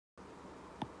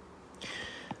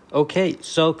Okay,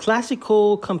 so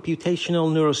classical computational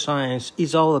neuroscience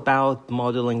is all about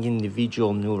modeling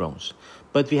individual neurons,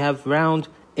 but we have around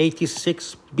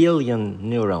 86 billion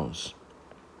neurons.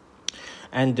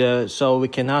 And so we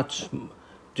cannot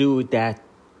do that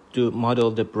to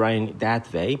model the brain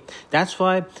that way. That's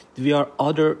why we have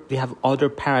other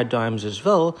paradigms as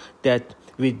well that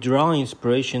we draw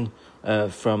inspiration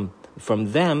from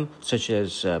them, such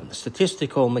as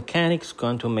statistical mechanics,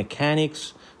 quantum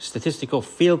mechanics, statistical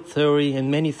field theory, and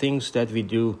many things that we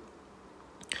do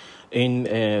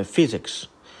in physics.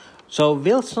 So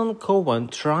Wilson Cowan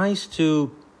tries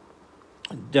to.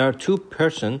 There are two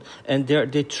persons, and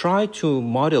they try to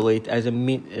model it as a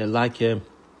mean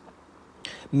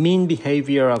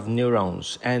behavior of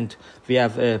neurons, and we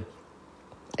have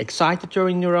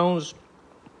excitatory neurons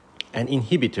and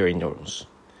inhibitory neurons.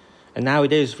 And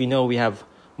nowadays we know we have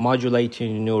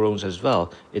modulating neurons as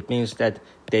well. It means that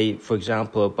they, for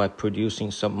example, by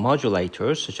producing some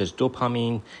modulators such as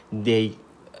dopamine, they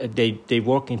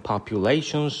work in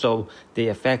populations, so they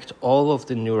affect all of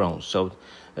the neurons. So,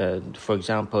 for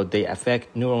example, they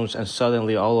affect neurons and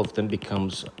suddenly all of them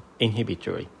becomes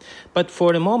inhibitory. But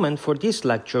for the moment, for this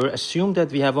lecture, assume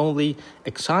that we have only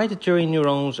excitatory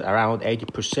neurons, around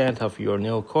 80% of your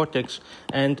neocortex,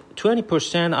 and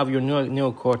 20% of your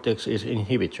neocortex is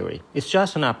inhibitory. It's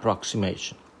just an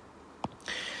approximation.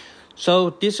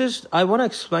 So I want to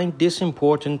explain this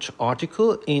important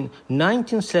article in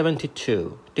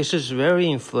 1972. This is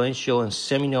very influential and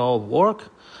seminal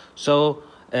work. So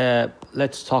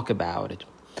let's talk about it.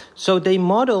 So they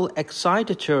model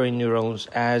excitatory neurons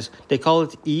as, they call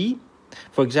it E.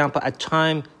 For example, at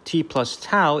time t plus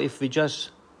tau, if we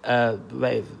just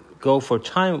go for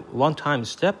one time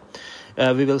step,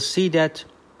 we will see that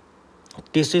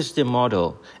this is the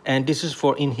model, and this is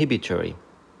for inhibitory.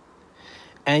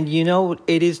 And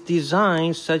it is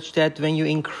designed such that when you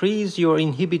increase your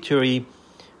inhibitory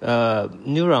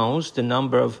neurons,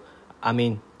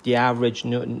 the average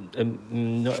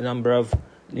number of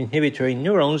inhibitory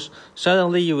neurons,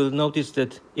 suddenly you will notice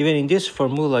that even in this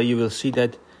formula, you will see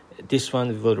that this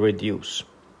one will reduce.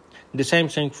 The same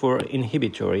thing for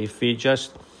inhibitory. If we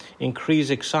just increase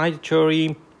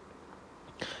excitatory,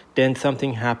 then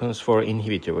something happens for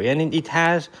inhibitory. And it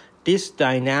has this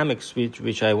dynamics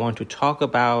which I want to talk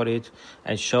about it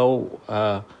and show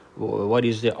what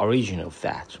is the origin of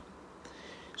that.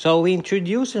 So we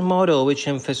introduce a model which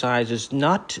emphasizes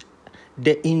not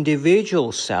the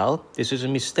individual cell. This is a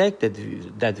mistake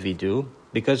that we do,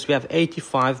 because we have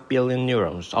 85 billion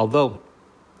neurons, although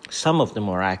some of them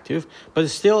are active, but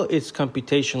still it's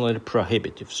computationally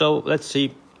prohibitive. So let's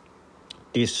see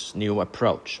this new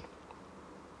approach.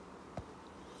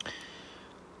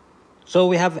 So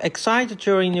we have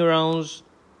excitatory neurons,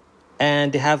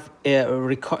 and they have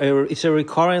it's a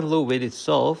recurrent loop with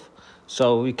itself.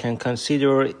 So we can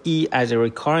consider E as a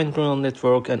recurrent neural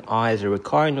network and I as a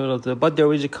recurrent neural network, but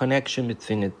there is a connection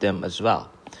between them as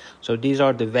well. So these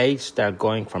are the weights that are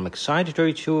going from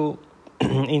excitatory to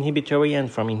inhibitory and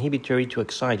from inhibitory to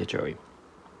excitatory.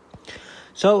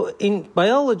 So in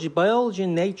biology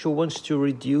in nature wants to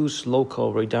reduce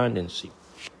local redundancy.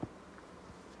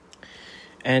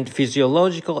 And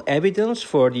physiological evidence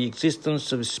for the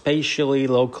existence of spatially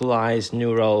localized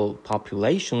neural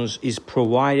populations is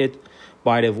provided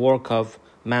by the work of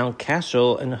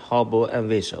Mountcastle and Hubble and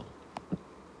Wiesel.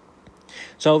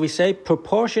 So we say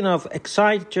proportion of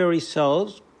excitatory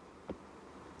cells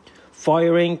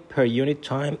firing per unit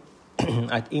time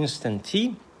at instant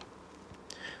t.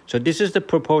 So this is the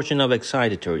proportion of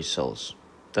excitatory cells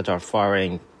that are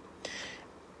firing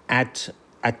at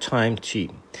time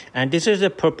t. And this is the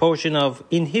proportion of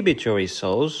inhibitory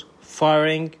cells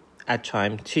firing at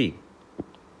time t.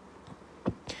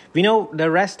 We know the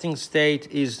resting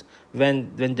state is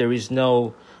when there is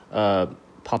no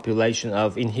population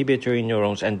of inhibitory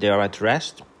neurons and they are at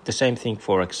rest. The same thing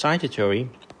for excitatory.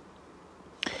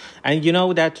 And you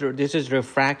know that this is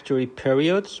refractory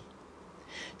periods.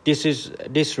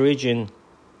 This region,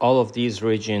 all of these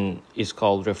region is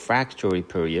called refractory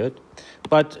period.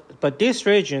 But this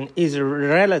region is a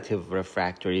relative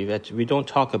refractory that we don't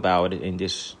talk about it in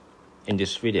this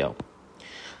video.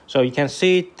 So you can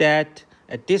see that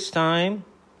at this time,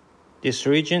 this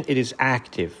region, it is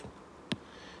active.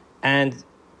 And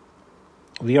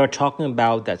we are talking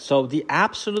about that. So the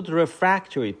absolute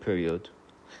refractory period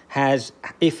has,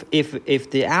 if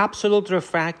the absolute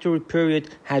refractory period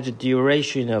has a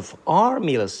duration of r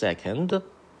millisecond,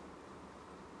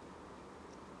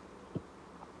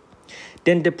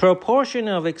 then the proportion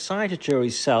of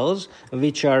excitatory cells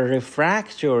which are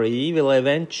refractory will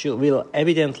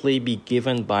evidently be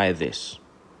given by this.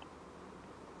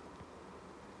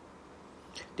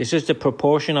 This is the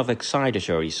proportion of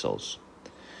excitatory cells.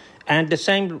 And the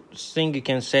same thing you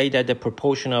can say that the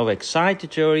proportion of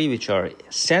excitatory, which are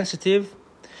sensitive,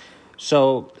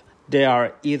 so they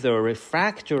are either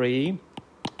refractory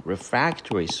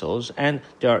cells, and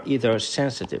they are either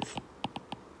sensitive.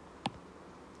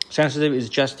 Sensitive is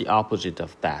just the opposite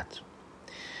of that.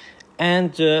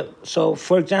 And so,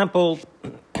 for example,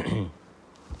 you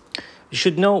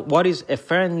should know what is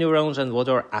efferent neurons and what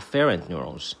are afferent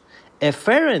neurons.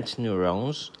 Efferent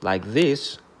neurons, like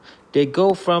this, they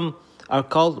are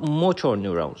called motor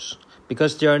neurons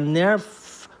because they are nerve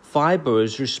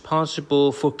fibers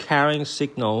responsible for carrying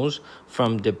signals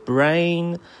from the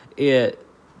brain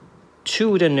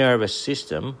to the nervous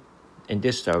system in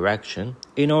this direction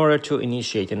in order to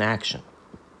initiate an action.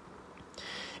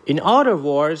 In other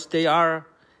words, they are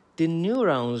the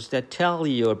neurons that tell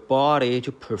your body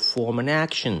to perform an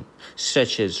action,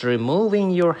 such as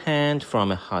removing your hand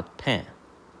from a hot pan.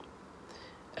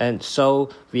 And so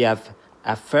we have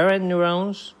afferent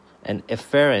neurons and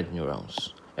efferent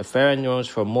neurons. Efferent neurons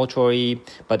for motory,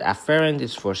 but afferent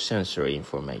is for sensory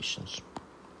informations.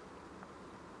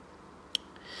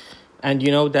 And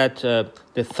you know that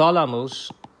the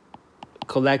thalamus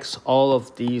collects all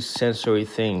of these sensory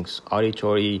things,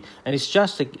 auditory, and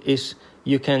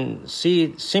you can see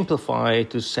it simplified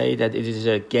to say that it is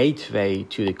a gateway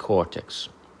to the cortex,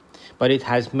 but it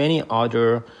has many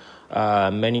other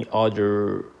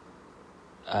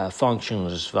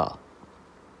functions as well.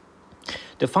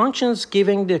 The functions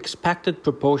giving the expected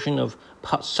proportion of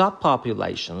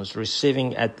subpopulations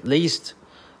receiving at least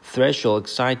threshold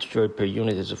excitatory per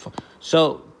unit is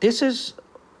so this is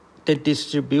the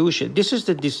distribution. This is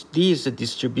the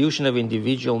distribution of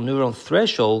individual neuron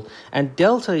threshold, and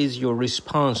delta is your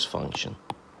response function.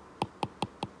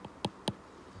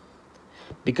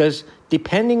 Because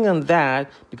depending on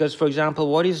that, because for example,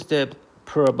 what is the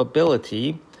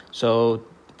probability? So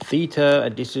theta,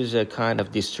 and this is a kind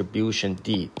of distribution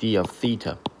d of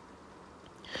theta.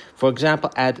 For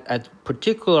example, at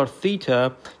particular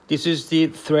theta, this is the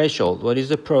threshold. What is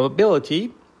the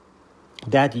probability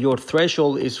that your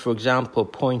threshold is, for example,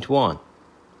 0.1?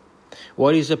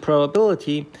 What is the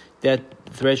probability that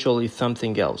threshold is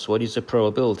something else? What is the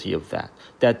probability of that?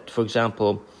 That, for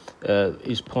example,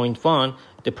 is 0.1.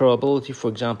 The probability, for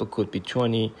example, could be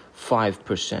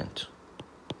 25%.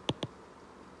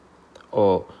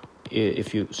 Or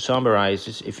if you summarize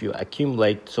this, if you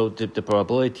accumulate, so the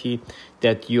probability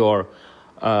that your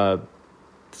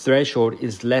threshold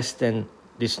is less than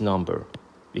this number,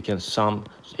 we can sum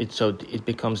it, so it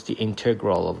becomes the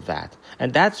integral of that.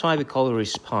 And that's why we call it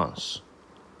response.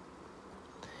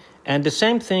 And the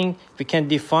same thing, we can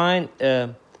define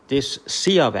this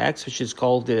C of X, which is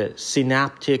called the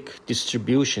synaptic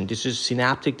distribution. This is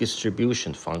synaptic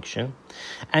distribution function.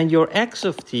 And your X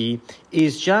of T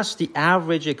is just the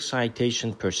average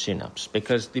excitation per synapse,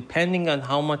 because depending on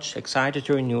how much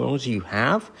excitatory neurons you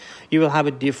will have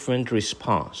a different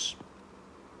response.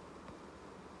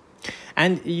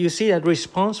 And you see that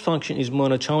response function is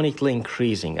monotonically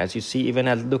increasing. As you see, even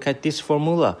look at this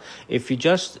formula. If you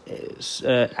just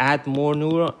add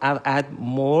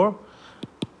more,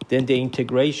 then the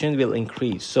integration will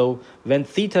increase. So when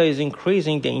theta is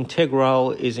increasing, the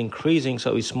integral is increasing.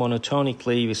 So it's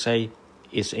monotonically, we say,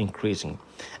 is increasing.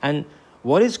 And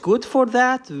what is good for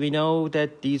that? We know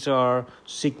that these are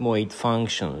sigmoid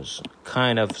functions,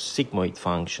 kind of sigmoid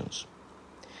functions.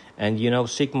 And you know,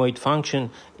 sigmoid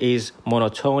function is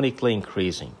monotonically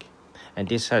increasing. And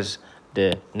this has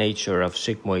the nature of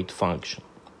sigmoid function.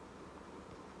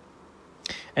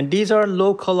 And these are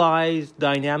localized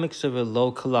dynamics of a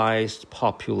localized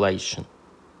population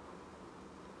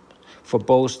for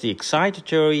both the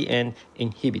excitatory and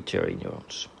inhibitory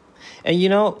neurons. And you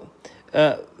know,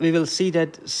 we will see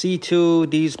that C2,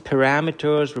 these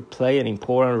parameters will play an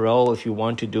important role if you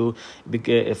want to do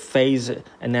a phase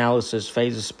analysis,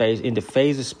 phase space. In the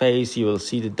phase space, you will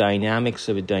see the dynamics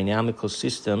of the dynamical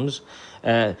systems.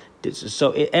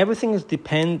 So everything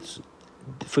depends.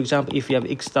 For example, if you have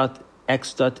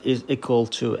x dot is equal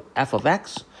to f of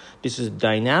x, this is a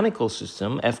dynamical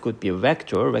system. F could be a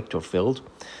vector field.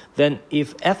 Then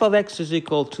if f of x is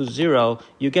equal to 0,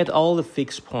 you get all the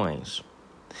fixed points.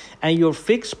 And your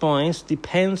fixed points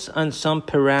depends on some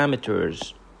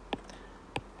parameters.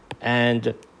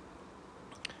 And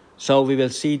so we will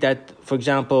see that, for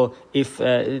example, if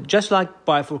just like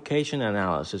bifurcation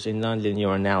analysis in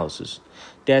nonlinear analysis,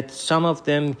 that some of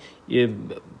them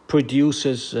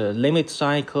produces limit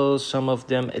cycles, some of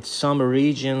them at some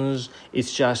regions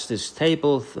it's just a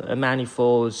stable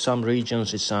manifold, some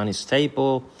regions it's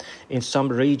unstable. In some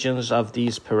regions of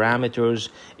these parameters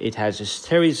it has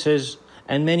hysteresis,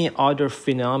 and many other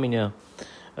phenomena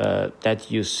that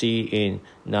you see in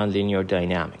nonlinear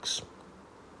dynamics.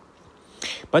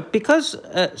 But because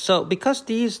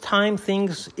these time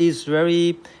things is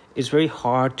very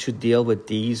hard to deal with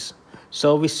these,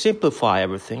 so we simplify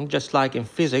everything, just like in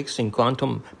physics, in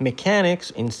quantum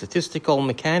mechanics, in statistical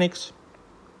mechanics,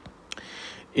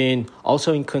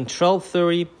 also in control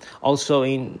theory, also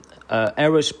in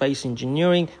aerospace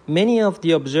engineering. Many of the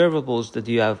observables that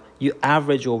you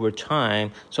average over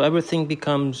time, so everything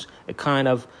becomes a kind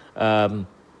of,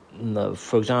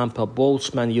 for example,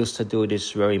 Boltzmann used to do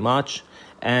this very much,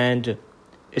 and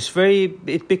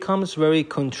it becomes very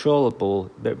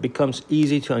controllable. It becomes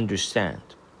easy to understand.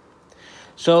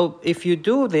 So if you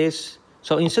do this,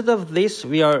 so instead of this,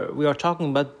 we are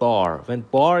talking about bar. When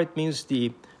bar, it means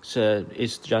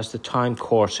it's just the time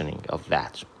coarsening of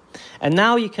that. And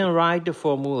now you can write the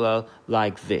formula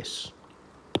like this.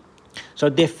 So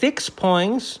the fixed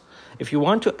points, if you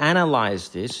want to analyze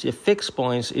this, the fixed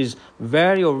points is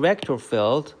where your vector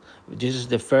field, this is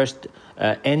the first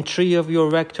entry of your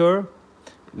vector,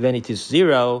 when it is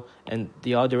 0, and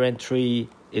the other entry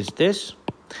is this.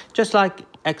 Just like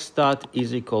x dot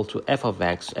is equal to f of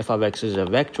x. F of x is a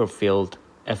vector field,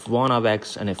 f1 of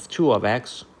x and f2 of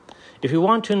x. If you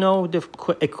want to know the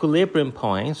equilibrium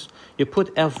points, you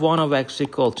put f1 of x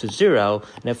equal to 0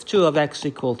 and f2 of x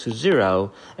equal to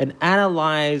 0 and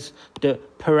analyze the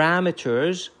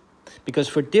parameters, because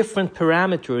for different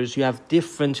parameters you have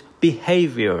different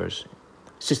behaviors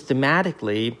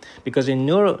systematically, because in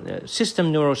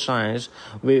system neuroscience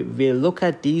we look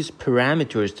at these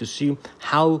parameters to see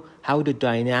how the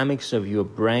dynamics of your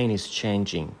brain is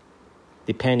changing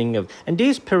and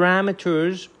these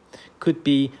parameters could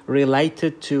be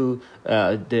related to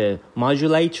the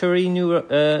modulatory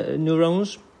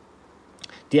neurons,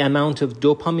 the amount of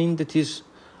dopamine that is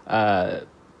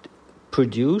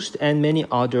produced, and many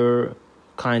other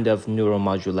kind of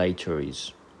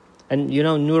neuromodulators. And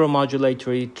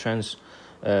neuromodulatory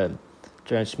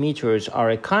transmitters are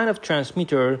a kind of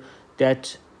transmitter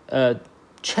that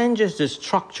changes the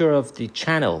structure of the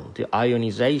channel, the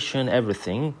ionization,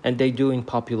 everything, and they do in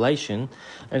population.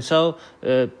 And so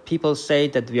people say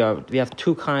that we have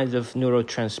two kinds of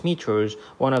neurotransmitters.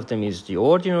 One of them is the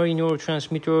ordinary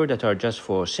neurotransmitter that are just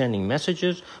for sending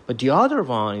messages, but the other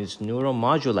one is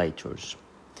neuromodulators.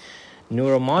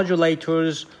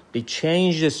 Neuromodulators, they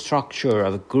change the structure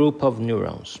of a group of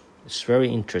neurons. It's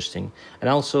very interesting. And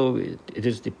also it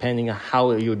is depending on how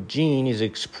your gene is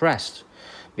expressed,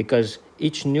 because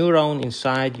each neuron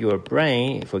inside your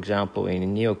brain, for example, in the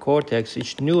neocortex,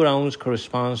 each neuron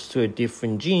corresponds to a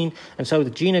different gene, and so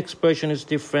the gene expression is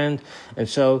different, and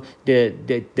so the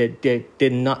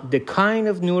kind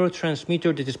of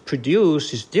neurotransmitter that is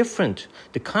produced is different.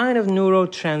 The kind of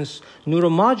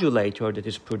neuromodulator that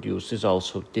is produced is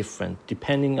also different,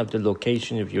 depending on the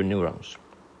location of your neurons.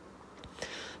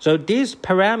 So these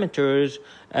parameters,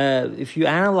 if you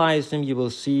analyze them, you will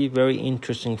see very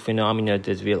interesting phenomena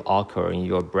that will occur in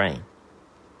your brain.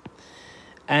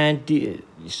 And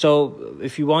so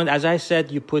if you want, as I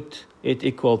said, you put it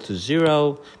equal to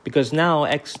 0, because now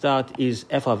x dot is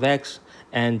f of x,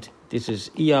 and this is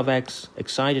e of x,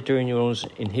 excitatory neurons,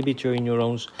 inhibitory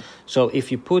neurons. So if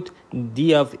you put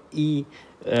d of e,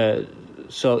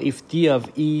 so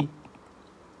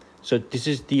this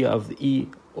is d of e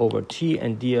over t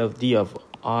and d of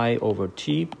I over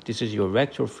t. This is your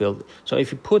vector field. So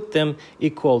if you put them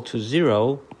equal to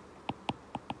 0,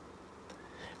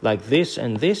 like this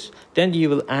and this, then you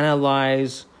will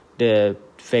analyze the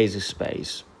phase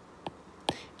space,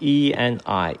 E and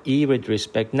I. E with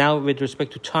respect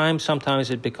to time, sometimes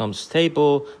it becomes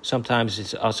stable, sometimes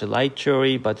it's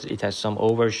oscillatory, but it has some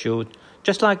overshoot.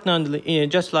 Just like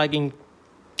in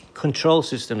control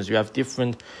systems, you have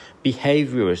different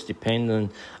behaviors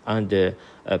depending on the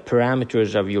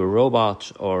parameters of your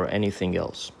robot or anything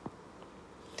else.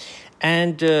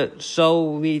 And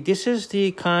this is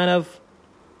the kind of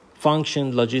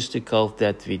function logistical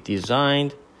that we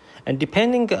designed. And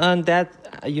depending on that,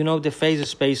 the phase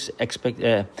space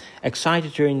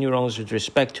excitatory neurons with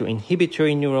respect to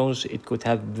inhibitory neurons, it could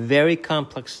have very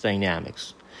complex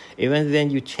dynamics. Even when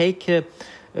you take a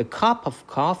cup of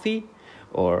coffee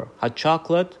or hot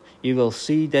chocolate, you will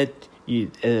see that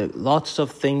lots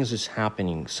of things is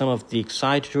happening. Some of the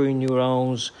excitatory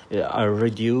neurons are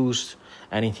reduced,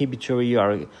 and excitatory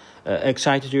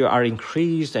are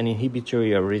increased, and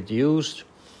inhibitory are reduced.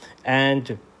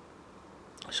 And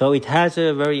so it has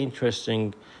a very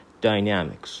interesting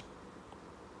dynamics.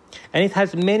 And it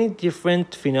has many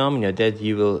different phenomena that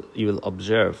you will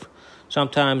observe.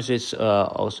 Sometimes it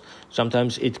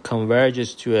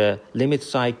converges to a limit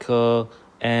cycle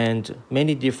and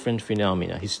many different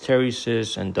phenomena,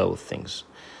 hysteresis and those things.